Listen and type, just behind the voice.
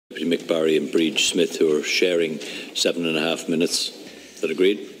Deputy Mick Barry and Bridge Smith, who are sharing 7.5 minutes. Is that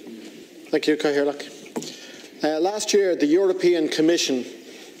agreed? Thank you, Cathaoirleach. Last year, the European Commission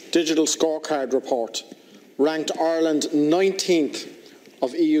Digital Scorecard report ranked Ireland 19th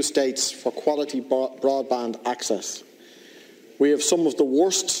of EU states for quality broadband access. We have some of the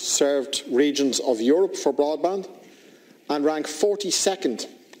worst served regions of Europe for broadband and rank 42nd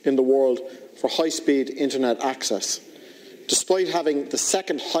in the world for high-speed internet access, despite having the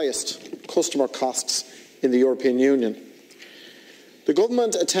second highest customer costs in the European Union. The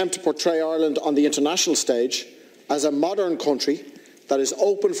government attempt to portray Ireland on the international stage as a modern country that is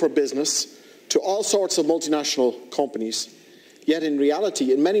open for business to all sorts of multinational companies. Yet in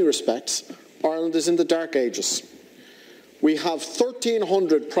reality, in many respects, Ireland is in the dark ages. We have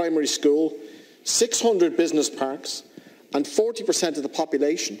 1,300 primary schools, 600 business parks and 40% of the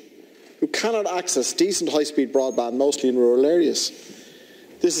population who cannot access decent high-speed broadband, mostly in rural areas.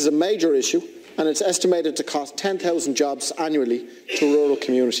 This is a major issue, and it's estimated to cost 10,000 jobs annually to rural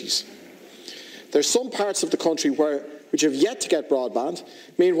communities. There are some parts of the country which have yet to get broadband.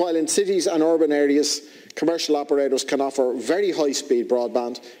 Meanwhile, in cities and urban areas, commercial operators can offer very high-speed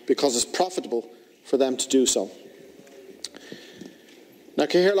broadband because it's profitable for them to do so. Now,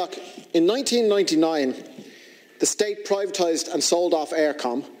 Cathaoirleach, in 1999, the state privatised and sold off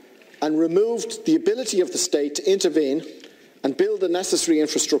Eircom and removed the ability of the state to intervene and build the necessary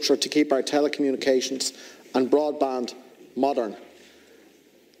infrastructure to keep our telecommunications and broadband modern.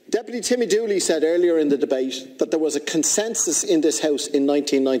 Deputy Timmy Dooley said earlier in the debate that there was a consensus in this House in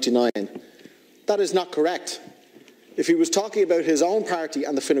 1999. That is not correct. If he was talking about his own party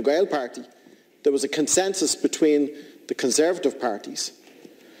and the Fine Gael party, there was a consensus between the Conservative parties.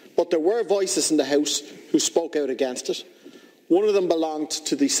 But there were voices in the House who spoke out against it. One of them belonged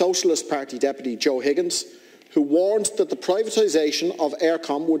to the Socialist Party deputy, Joe Higgins, who warned that the privatisation of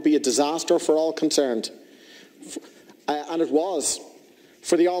Eircom would be a disaster for all concerned. And it was.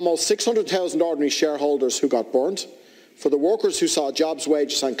 For the almost 600,000 ordinary shareholders who got burnt, for the workers who saw jobs,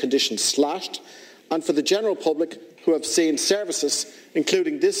 wages and conditions slashed, and for the general public who have seen services,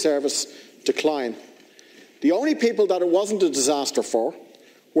 including this service, decline. The only people that it wasn't a disaster for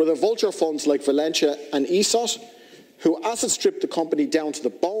were the vulture funds like Valentia and ESOT, who asset stripped the company down to the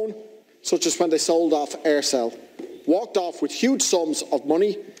bone, such as when they sold off Aircell, walked off with huge sums of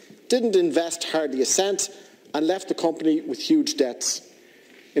money, didn't invest hardly a cent, and left the company with huge debts.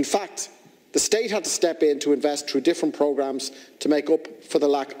 In fact, the state had to step in to invest through different programmes to make up for the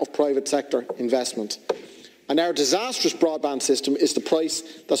lack of private sector investment. And our disastrous broadband system is the price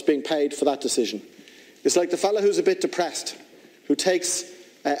that's being paid for that decision. It's like the fellow who's a bit depressed, who takes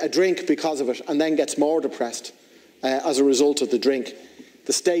a drink because of it and then gets more depressed as a result of the drink.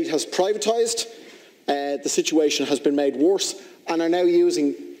 The state has privatised, the situation has been made worse, and are now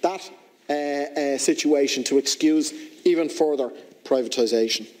using that situation to excuse even further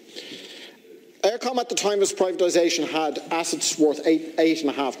privatisation. Eircom at the time of its privatisation had assets worth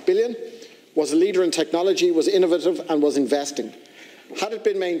 $8.5 billion, was a leader in technology, was innovative and was investing. Had it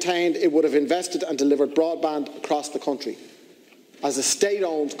been maintained, it would have invested and delivered broadband across the country. As a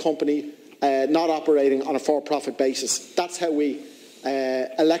state-owned company, not operating on a for-profit basis. That's how we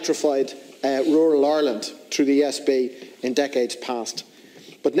electrified rural Ireland through the ESB in decades past.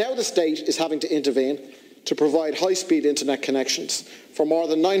 But now the state is having to intervene to provide high-speed internet connections for more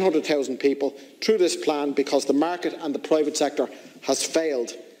than 900,000 people through this plan because the market and the private sector has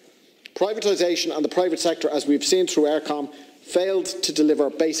failed. Privatisation and the private sector, as we've seen through Eircom, failed to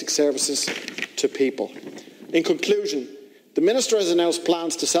deliver basic services to people. In conclusion, the Minister has announced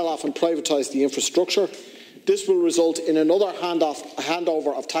plans to sell off and privatise the infrastructure. This will result in another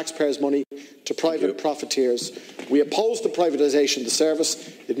handover of taxpayers' money to private profiteers. We oppose the privatisation of the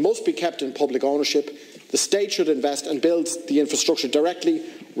service. It must be kept in public ownership. The state should invest and build the infrastructure directly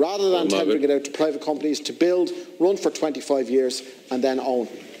rather than tendering it out to private companies to build, run for 25 years and then own.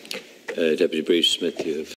 Deputy Bridge Smith, you have